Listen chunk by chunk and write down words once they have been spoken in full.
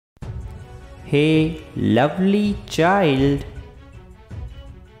Hey, lovely child.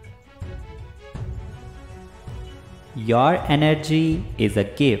 Your energy is a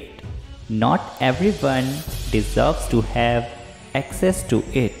gift. Not everyone deserves to have access to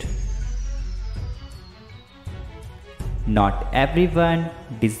it. Not everyone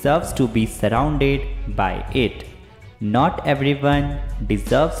deserves to be surrounded by it. Not everyone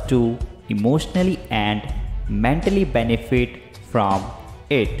deserves to emotionally and mentally benefit from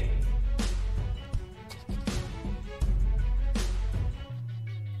it.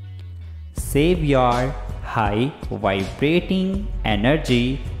 Save your high vibrating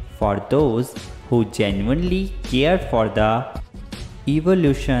energy for those who genuinely care for the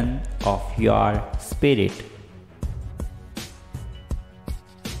evolution of your spirit.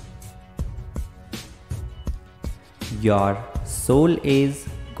 Your soul is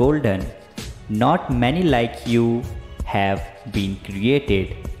golden. Not many like you have been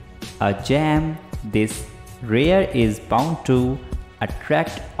created. A gem this rare is bound to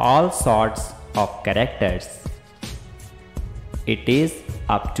attract all sorts of characters. It is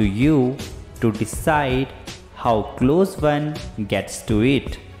up to you to decide how close one gets to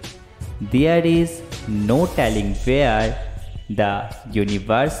it. There is no telling where the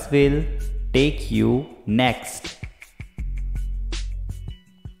universe will take you next.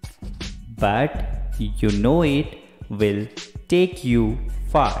 But you know it will take you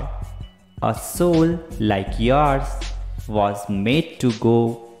far. A soul like yours was made to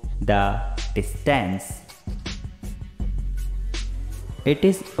go the distance. It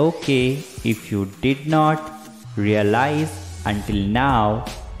is okay if you did not realize until now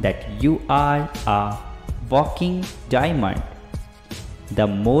that you are a walking diamond. The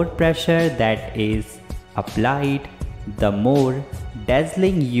more pressure that is applied, the more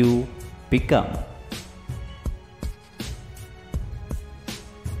dazzling you become.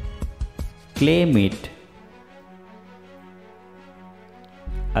 Claim it.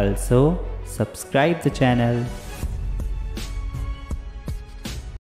 Also, subscribe the channel